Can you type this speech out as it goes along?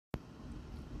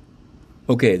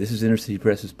Okay, this is Inner City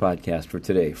Press's podcast for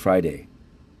today, Friday,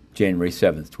 January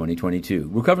 7th, 2022.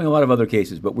 We're covering a lot of other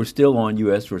cases, but we're still on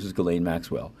U.S. versus Ghislaine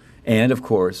Maxwell. And, of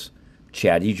course,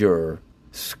 chatty juror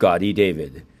Scotty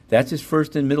David. That's his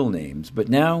first and middle names. But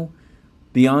now,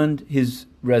 beyond his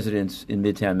residence in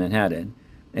Midtown Manhattan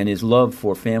and his love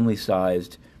for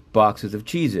family-sized boxes of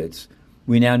Cheez-Its,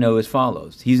 we now know as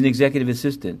follows. He's an executive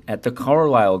assistant at the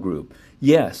Carlyle Group.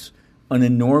 Yes, an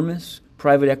enormous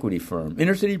private equity firm.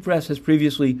 Inner City Press has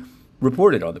previously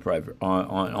reported on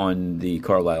the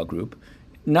Carlyle Group,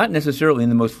 not necessarily in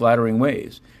the most flattering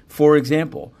ways. For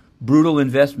example, brutal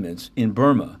investments in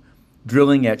Burma,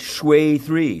 drilling at Shui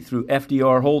 3 through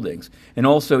FDR Holdings, and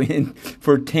also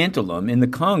for tantalum in the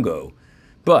Congo.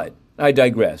 But I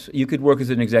digress. You could work as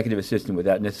an executive assistant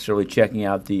without necessarily checking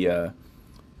out the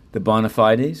bona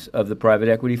fides of the private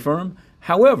equity firm.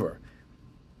 However,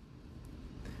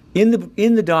 in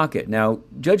the docket, now,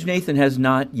 Judge Nathan has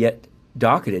not yet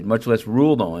docketed, much less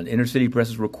ruled on, Inner City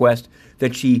Press's request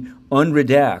that she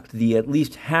unredact the at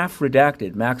least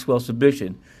half-redacted Maxwell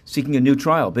submission seeking a new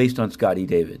trial based on Scotty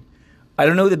David. I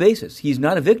don't know the basis. He's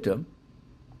not a victim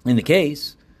in the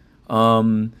case. I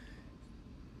don't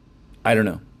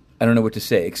know. I don't know what to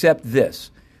say, except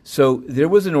this. So there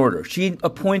was an order. She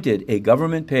appointed a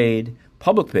government-paid,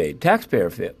 public-paid,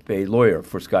 taxpayer-paid lawyer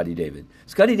for Scotty David.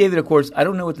 Scotty David, of course, I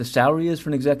don't know what the salary is for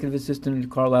an executive assistant at the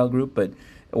Carlyle Group,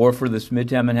 or for this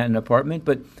Midtown Manhattan apartment,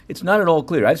 but it's not at all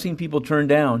clear. I've seen people turn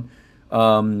down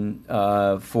for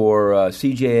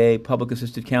CJA, public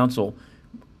assisted counsel,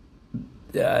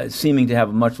 seeming to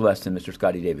have much less than Mr.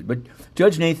 Scotty David. But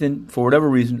Judge Nathan, for whatever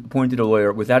reason, appointed a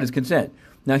lawyer without his consent.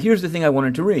 Now, here's the thing I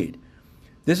wanted to read.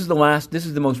 This is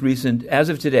the most recent, as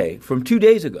of today, from 2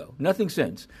 days ago, nothing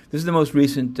since. This is the most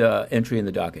recent entry in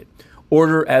the docket.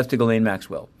 Order as to Ghislaine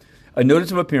Maxwell. A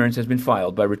notice of appearance has been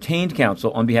filed by retained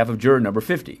counsel on behalf of juror number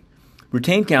 50.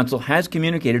 Retained counsel has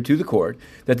communicated to the court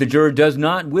that the juror does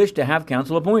not wish to have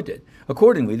counsel appointed.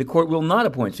 Accordingly, the court will not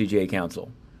appoint CJA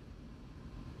counsel.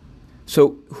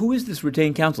 So who is this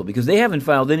retained counsel? Because they haven't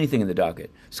filed anything in the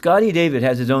docket. Scotty David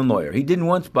has his own lawyer. He didn't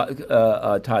want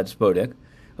Todd Spodek.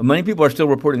 Many people are still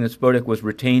reporting that Spodek was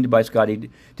retained by Scotty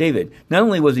David. Not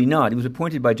only was he not, he was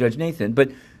appointed by Judge Nathan, but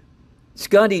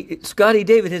Scotty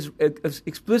David has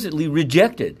explicitly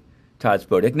rejected Todd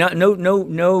Spodek.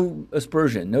 No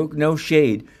aspersion, no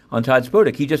shade on Todd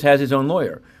Spodek. He just has his own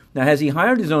lawyer. Now, has he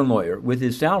hired his own lawyer with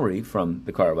his salary from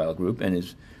the Carlyle Group and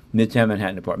his Midtown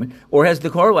Manhattan apartment, or has the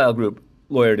Carlyle Group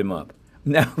lawyered him up?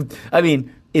 Now, I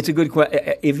mean, it's a good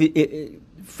question.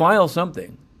 File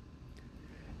something.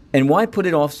 And why put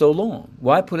it off so long?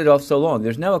 Why put it off so long?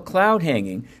 There's now a cloud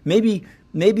hanging. Maybe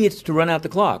it's to run out the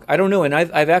clock. I don't know. And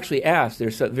I've actually asked.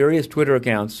 There's various Twitter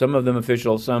accounts, some of them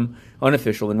official, some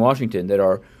unofficial, in Washington that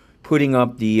are putting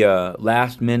up the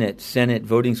last-minute Senate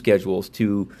voting schedules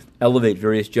to elevate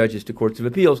various judges to courts of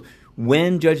appeals.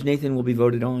 When Judge Nathan will be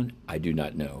voted on, I do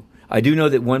not know. I do know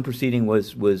that one proceeding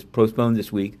was postponed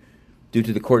this week due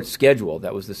to the court's schedule.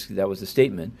 That was the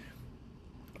statement.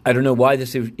 I don't know why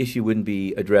this issue wouldn't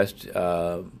be addressed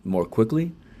more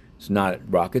quickly. It's not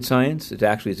rocket science. It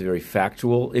actually is a very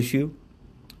factual issue.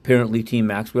 Apparently, Team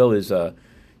Maxwell is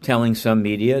telling some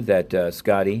media that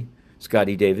Scotty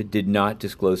David did not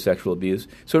disclose sexual abuse.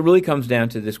 So it really comes down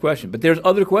to this question. But there's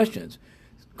other questions.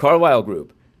 Carlyle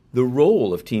Group, the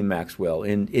role of Team Maxwell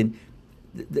in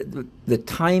the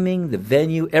timing, the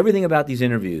venue, everything about these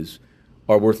interviews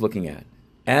are worth looking at,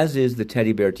 as is the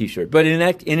teddy bear T-shirt. But in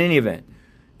any event,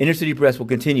 Inner City Press will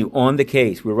continue on the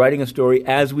case. We're writing a story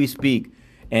as we speak.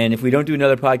 And if we don't do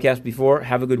another podcast before,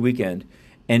 have a good weekend.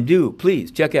 And please,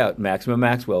 check out Maximum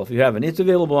Maxwell if you haven't. It's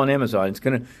available on Amazon. It's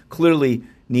going to clearly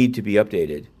need to be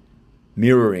updated,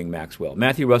 mirroring Maxwell.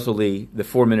 Matthew Russell Lee, The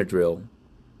 4-Minute Drill,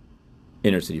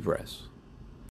 Inner City Press.